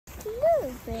How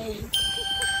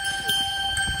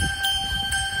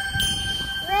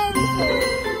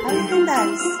you can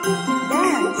dance?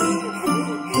 Dance. Okay.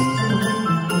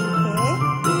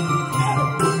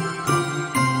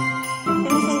 Can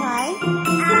you say hi?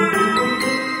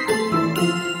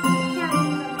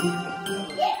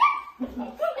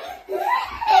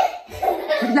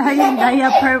 Wala yung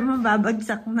diaper mo,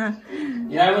 babagsak na.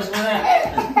 Ilabas mo na.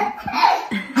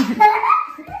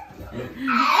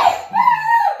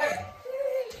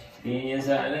 Tingin yan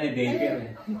sa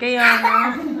daycare. Kaya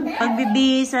nga,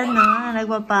 pagbibihisan na,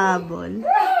 nagpapabol.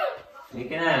 Hindi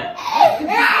ka na.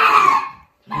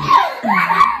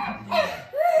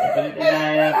 Ipalit na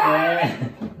nayak ko eh.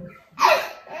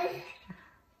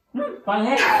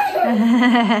 Pangit!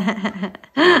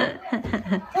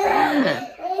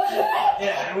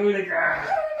 Huli ka!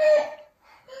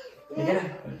 Hindi ka na.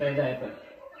 Palit tayo ito.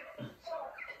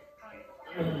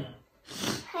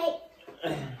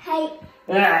 Hi.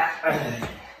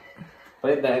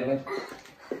 Palit tayo ito.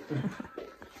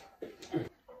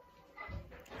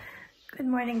 Good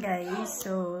morning guys.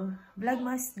 So,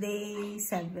 Vlogmas day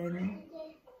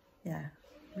 7. Yeah.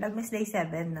 Vlogmas day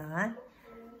 7 na.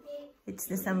 It's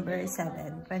December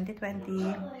 7,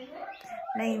 2020.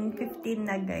 9:15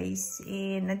 na guys.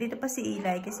 Nandito pa si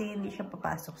Eli kasi hindi siya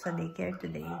papasok sa daycare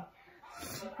today.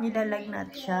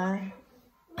 Nilalagnat siya.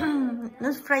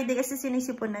 No Friday kasi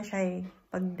sinisipon na siya eh.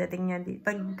 Pagdating niya dito,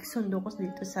 pag sundo ko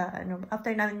dito sa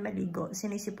after namin maligo,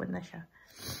 sinisipon na siya.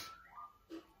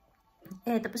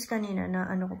 Tapos kanina na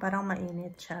ko parang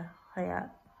mainit siya.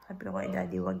 Kaya sabi ko kay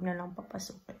daddy, wag na lang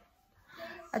papasukin.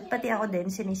 At pati ako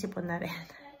din sinisipon na rin.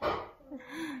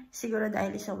 Siguro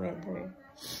dahil sa weather.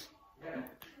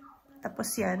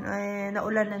 Tapos yan,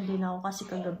 naulanan din ako kasi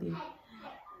kagabi.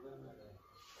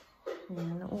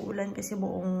 Yan, nauulan kasi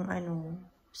buong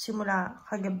simula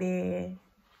kagabi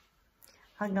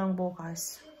hanggang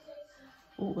bukas.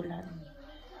 Uulan.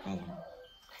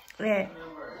 Ayan.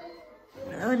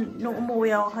 Nung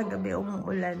umuwi ako kagabi,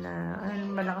 umuulan na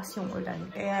malakas yung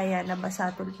ulan. Kaya yan,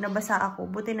 nabasa ako.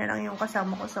 Buti na lang yung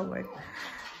kasama ko sa work.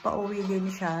 Pauwi din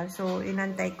siya. So,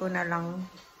 inantay ko na lang.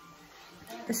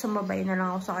 Tapos sumabay na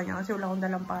lang ako sa kanya kasi wala akong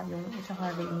dalang payong at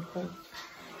saka raincoat.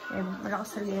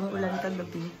 Malakas talaga yung ulan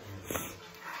kagabi.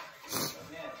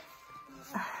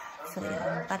 So,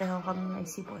 yan. Pareho kami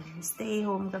naisipon. Stay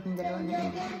home kami dalawa na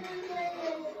yun.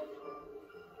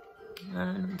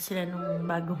 Nanood sila nung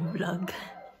bagong vlog.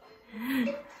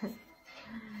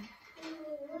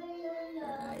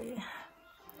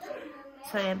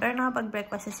 So, yan. Pero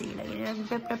nakapag-breakfast sa sila.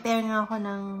 Nagpe-prepare nga ako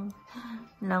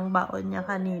ng baon niya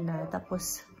kanina.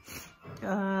 Tapos,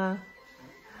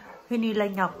 hinilan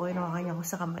niya ako. Inuha niya ako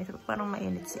sa kamay. So, parang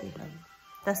mainit sa ilan.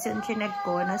 Tapos yung chinek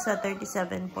ko, nasa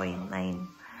 37.9.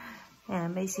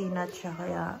 Ayan, may sinat siya.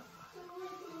 Kaya,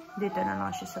 dito na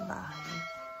lang siya sa bahay.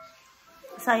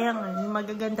 Sayang,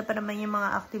 magaganda pa naman yung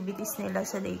mga activities nila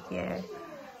sa daycare.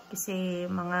 Kasi,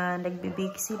 mga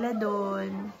nagbe-bake sila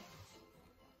doon.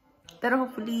 Pero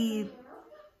hopefully,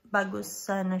 bago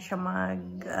sana siya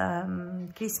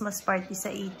Christmas party sa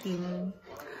 18,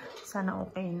 sana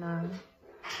okay na.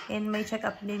 And may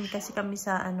check-up din kasi kami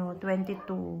sa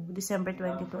December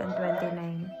 22 and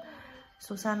 29.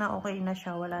 So, sana okay na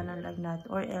siya, wala nang lagnat.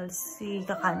 Or else,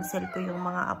 ika-cancel ko yung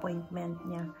mga appointment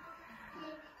niya.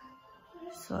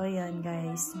 So, ayan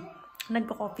guys.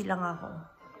 Nagko-coffee lang ako.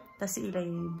 Tapos ilay,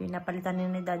 binapalitan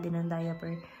ni daddy ng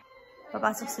diaper.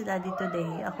 Papasok si daddy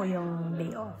today. Ako yung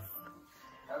day off.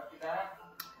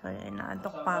 So, ayan,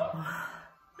 naantok pa ako.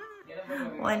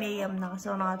 1 AM na kasi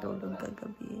ako nakatulog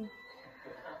kagabi.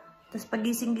 Tapos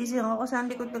pagising-gising ako, saan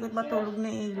likod-likod matulog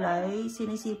na Eli.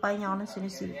 Sinisipa niya ako ng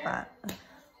sinisipa.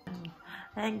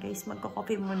 Ayan guys,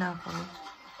 magko-coffee muna ako.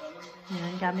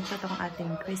 Ayan, gamit ko itong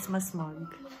ating Christmas mug.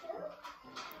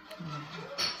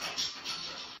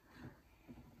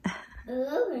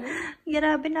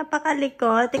 Grabe,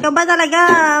 napakalikot. Ikaw ba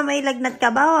talaga, may lagnat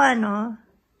ka ba o ano?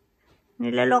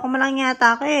 Nilaloko mo lang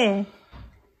yata ako eh.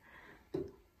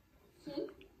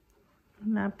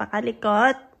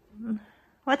 Napakalikot.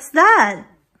 What's that?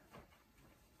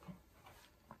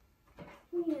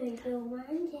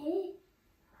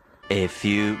 A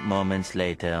few moments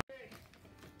later.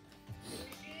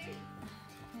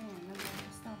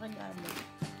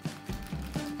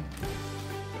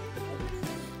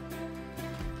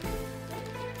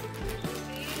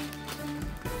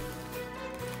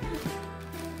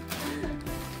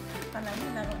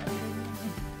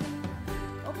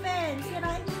 Open!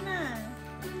 Sirain mo na!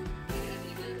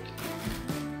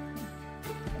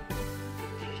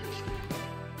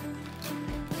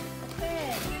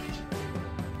 Open!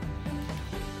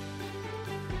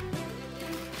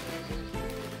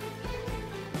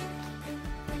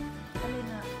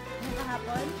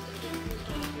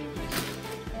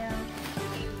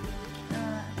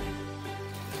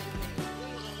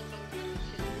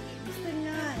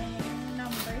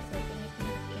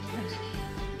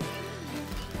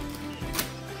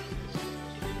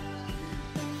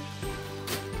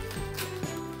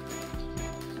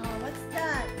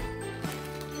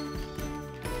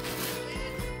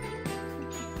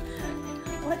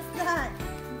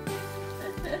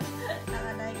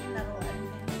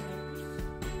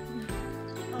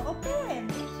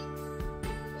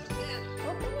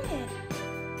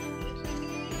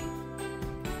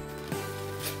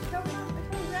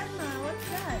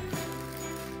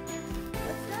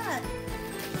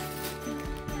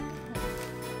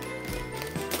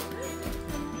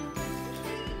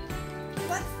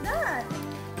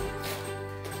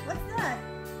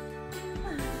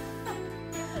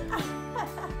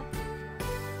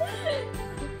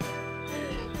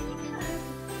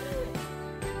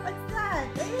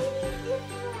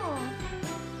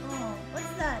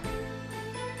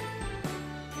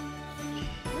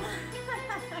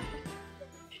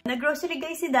 Nag-grocery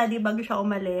guys si Daddy bago siya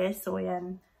umalis. So,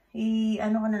 yan.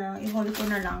 I-ano ko na lang. I-haul ko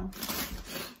na lang.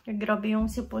 Grabe yung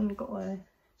sipon ko.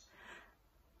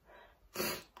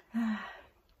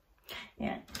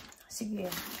 Yan. Sige.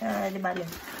 Diba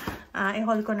yun?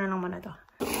 I-haul ko na lang muna to.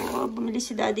 So, bumili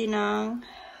si Daddy ng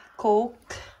Coke.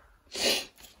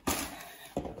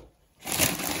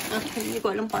 Actually, hindi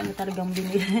ko alam paano talagang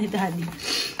binili ni Daddy.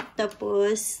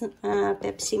 Tapos,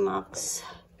 Pepsi Max.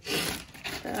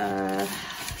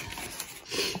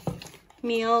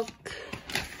 Milk,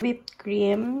 whipped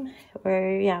cream,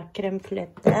 or yeah, creme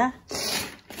flette.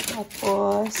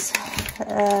 Tapos,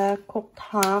 cooked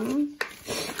ham.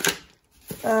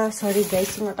 Sorry guys,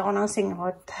 singot ako ng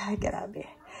singot. Grabe.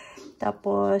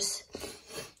 Tapos,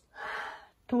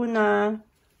 tuna.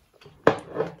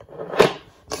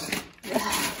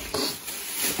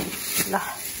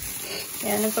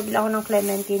 Ayan, nagpabila ako ng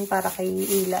clementine para kay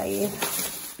Eli.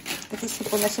 Kasi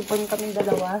sipon na sipon kami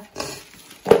dalawa.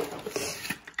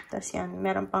 Tapos yan,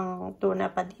 meron pang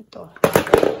tuna pa dito.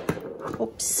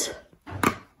 Oops.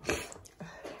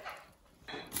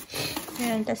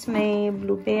 Ayan, tapos may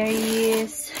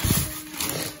blueberries.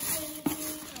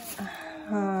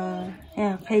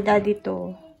 Ayan, kay Daddy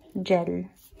to, gel.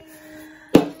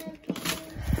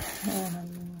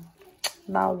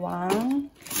 Bawang.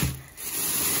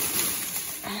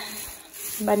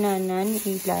 Banana ni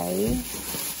Eli.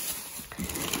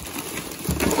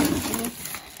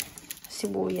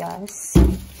 Sibuyas.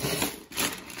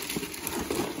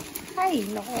 Ay,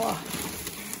 nako.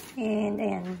 And,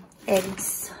 ayan,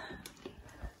 eggs.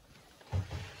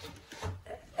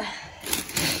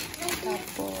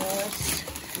 Tapos,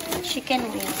 chicken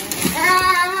wings.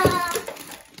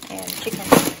 Ayan, chicken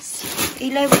wings.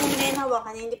 Eli, mo nila yung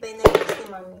hawakan. Hindi pa yung nag-mix ni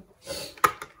Mami.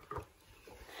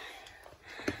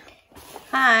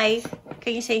 Hi.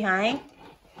 Can you say hi?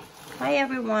 Hi,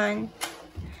 everyone.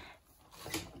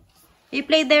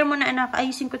 I-play there muna, anak.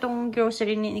 Ayusin ko tong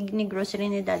grocery ni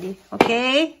Daddy.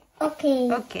 Okay?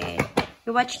 Okay. Okay.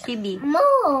 You watch TV.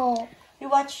 No. You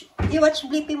watch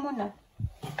Blippi muna.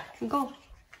 Go.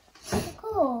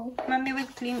 Go. Mommy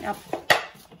will clean up.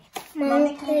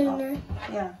 Mommy clean up. clean.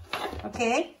 Yeah.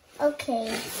 Okay?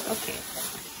 Okay. Okay.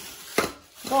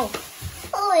 Go.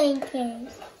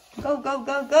 Oranges. Go, go,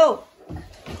 go, go.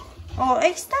 Oh,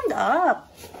 stand up.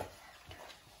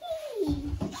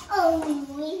 Oh,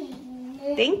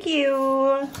 Thank you.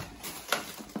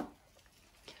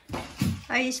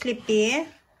 Are you sleepy?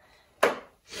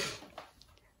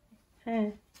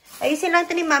 Ayusin lang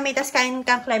ito ni Mami, tas kain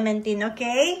kang clementine,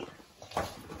 okay?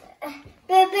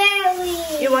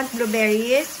 blueberries. You want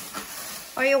blueberries?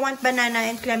 Or you want banana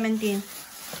and clementine?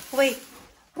 Wait.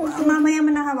 Mamaya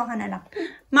mo na hawakan na lang.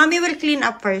 Mommy will clean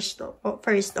up first,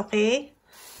 okay?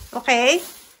 Okay?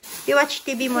 You watch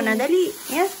TV muna, dali.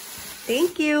 Yeah?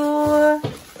 Thank you.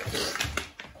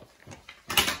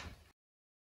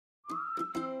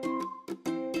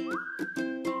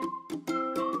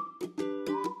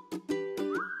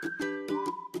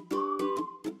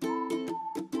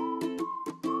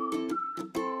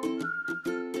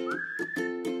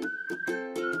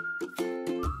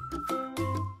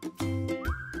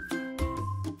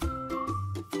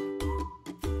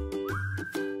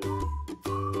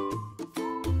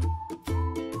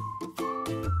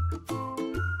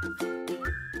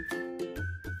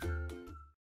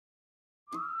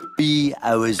 Three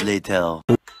hours later.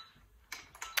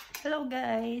 Hello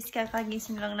guys,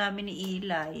 kakagising lang namin ni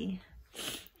Eli.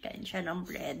 Kain siya ng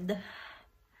bread.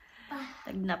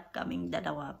 Tagnap kaming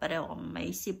dalawa. Pareho kang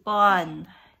may sipon.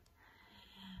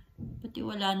 Pati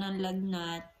wala nang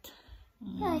lagnat.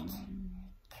 Yan.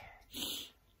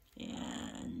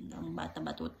 Ang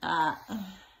bata-batuta.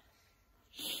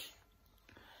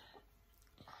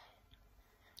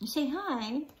 Say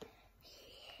hi.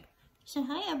 Say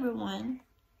hi everyone.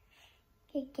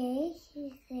 Okay,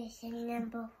 question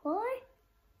number 4.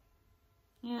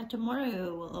 Yeah,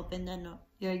 tomorrow we'll open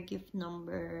your gift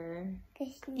number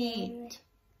 8.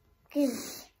 Good.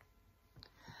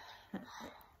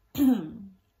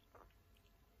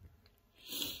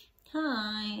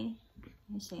 Hi.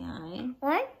 You say hi. 1,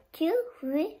 2,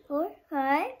 3, 4,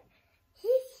 5,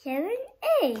 6, 7,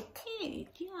 8. 8,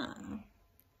 yeah.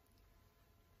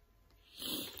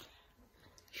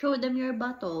 Show them your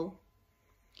bottle.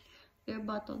 Your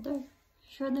bottle there.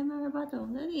 Show them your bottle.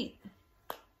 Dali.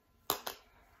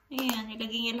 Ayan,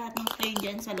 ilagay niya lahat ng tayo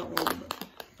dyan sa loob.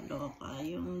 Kaloka,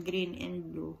 yung green and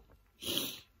blue.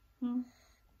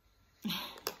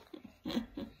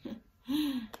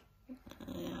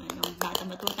 Ayan, ang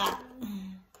bata-batuta.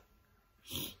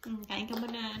 Kain ka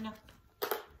muna, anak.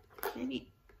 Dali.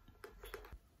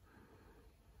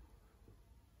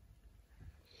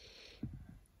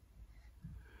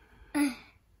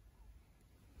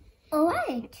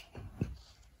 it.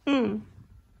 Hmm.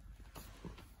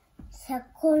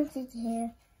 Sakit is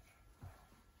here.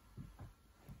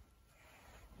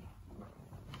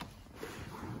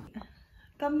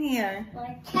 Come here.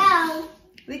 Watch out.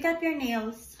 We cut your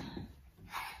nails.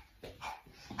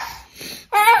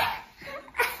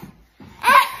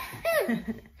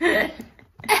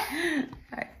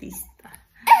 Artista.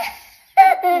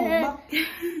 Oh, bakit?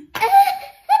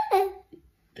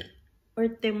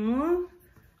 Orte mo?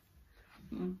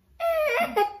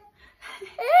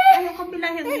 Ayaw ka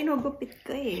bilang yung ginugupit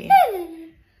ko eh.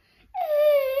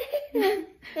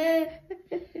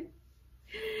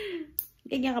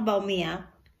 Ganyan ka ba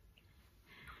umiyak?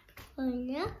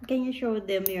 Can you show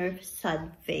them your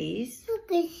sad face? Look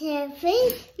at your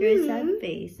face. Your sad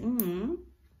face.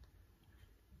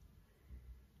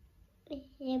 It's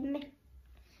your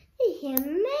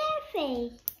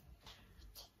face.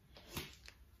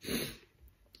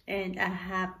 And a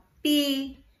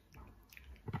happy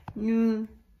new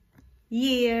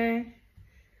year.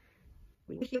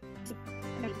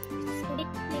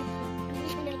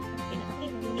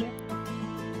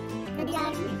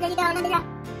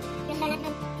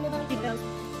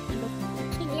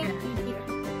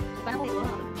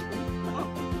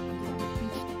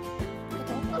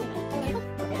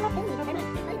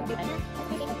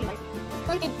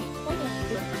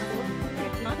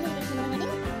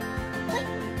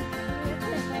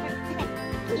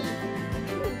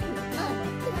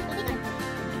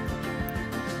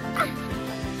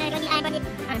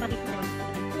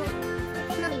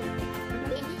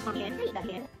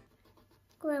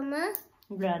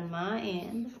 Grandma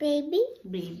and Baby,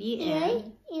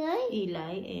 and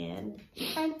Eli and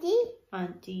Auntie,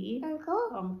 Auntie,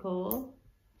 Uncle,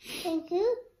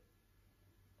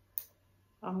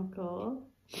 Uncle,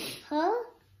 Huh?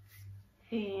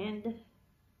 and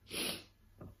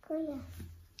Kuya.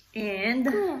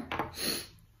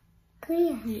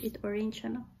 you eat orange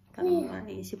ano? Parang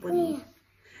maisipon mo.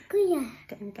 Kuya.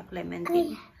 Kain ka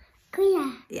clementine. Kuya.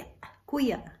 Yeah,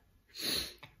 kuya.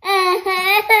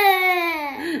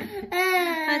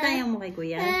 Tayo mo kay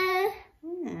kuya?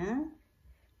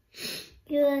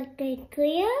 You want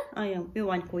kuya? Oh, you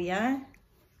want kuya?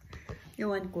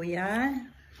 You want kuya?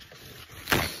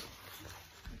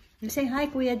 You say hi,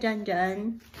 Kuya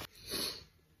Jan.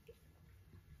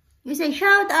 You say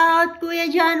shout out, Kuya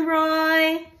John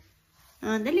Roy.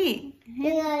 Dali.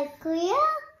 You like kuya?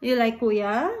 You like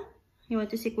Kuya? You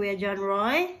want to see Kuya John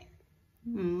Roy?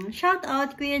 Shout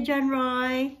out, Kuya John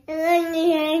Roy.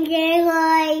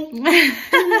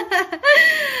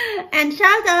 And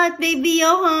shout out, Baby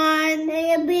Johan.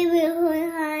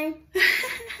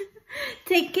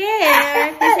 Take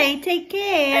care. You say take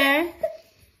care.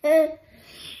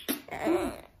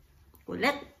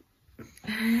 Kulit.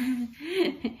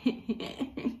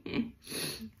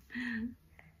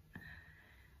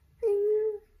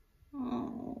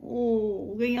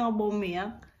 Oh, ganyan ka ba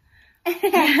umiyak?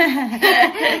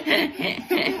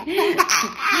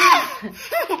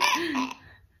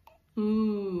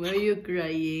 Are you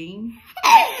crying?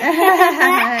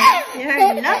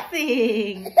 You're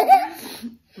laughing.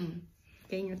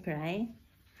 Can you cry?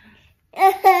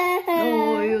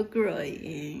 Oh, you're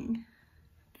crying.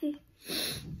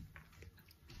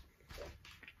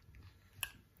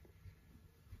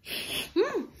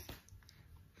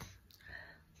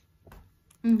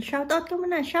 Shout out ka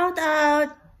muna. Shout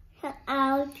out.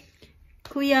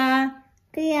 Kuya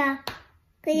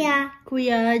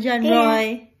John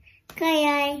Roy.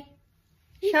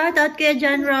 Shout out Kuya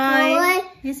John Roy.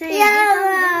 You say,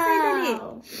 dali.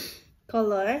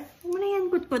 Color? Huwag mo na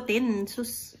yan kutkutin.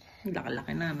 Sus,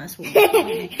 laki-laki na. Nasugat ko.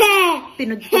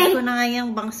 Pinudpud ko na nga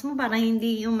yung bangs mo para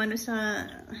hindi umano sa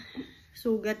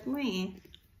sugat mo eh.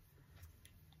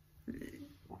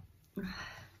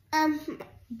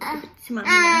 Si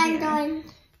Mami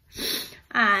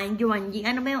Anjuwanji.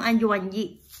 Ano ba yung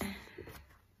Anjuwanji?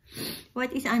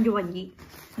 What is Anjuwanji?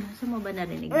 Saan mo ba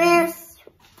narinig? Where's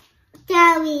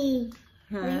Joey?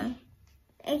 Huh?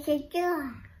 It's a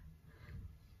girl.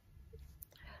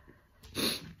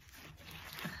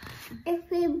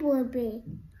 It's a Blippi.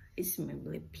 It's my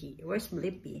Blippi. Where's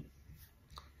Blippi?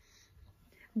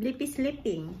 Blippi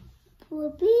sleeping.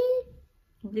 Blippi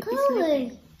Blippi colors.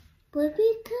 sleeping. Blippi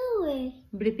colors.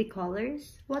 Blippi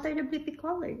colors? What are the Blippi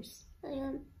colors?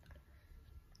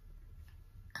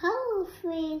 Color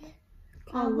freeze.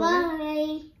 Color.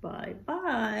 Bye.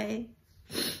 Bye-bye.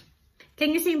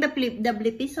 Can you sing the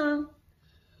Blippi song?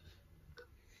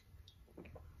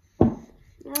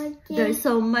 Okay. There's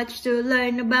so much to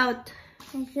learn about.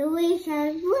 That's the way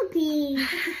of Blippi.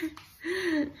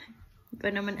 Hindi ko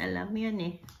naman alam yan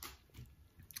eh.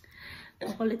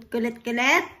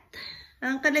 Kulit-kulit-kulit.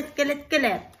 Ang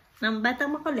kulit-kulit-kulit. Ng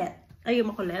batang makulit. Ay,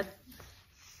 makulit.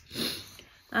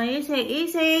 Ay,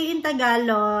 say in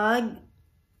Tagalog.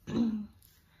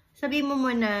 Sabi mo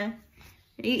muna.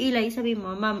 Ilay, sabi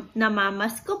mo.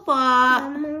 Namamas ko po.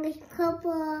 Namamas ko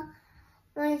po.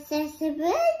 One slice of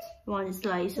bread. One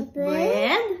slice of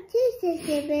bread. Two slices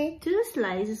of bread. Two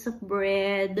slices of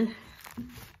bread.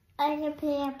 And a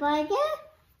peanut butter.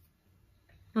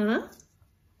 Huh?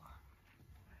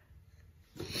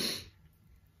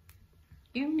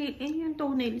 Yung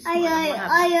toenails mo. Ay.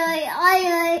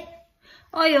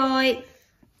 Oy.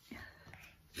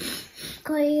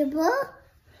 Kuya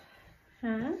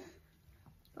Huh?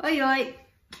 Ay.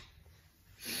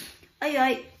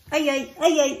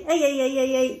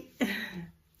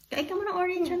 Kain ka mo ng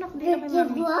orange, anak. Dito kay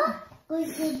mami.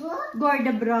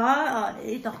 Gorda bra.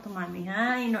 Talk to mommy,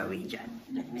 ha? In Norwegian.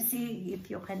 Let me see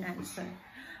if you can answer.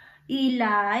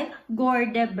 Eli,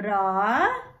 gorda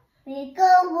bra.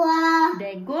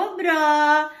 Dego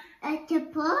bra.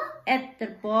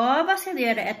 Etterpå. Vad ska du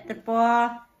göra etterpå?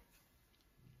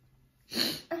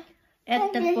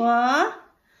 Etterpå.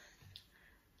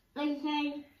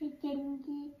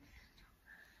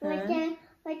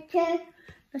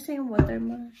 Nasa yung water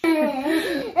mo?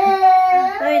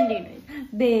 Ay, hindi.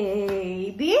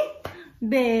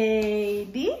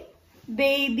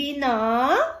 Baby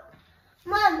na?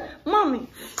 Mommy.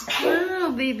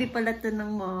 Baby pala to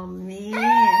ng mommy.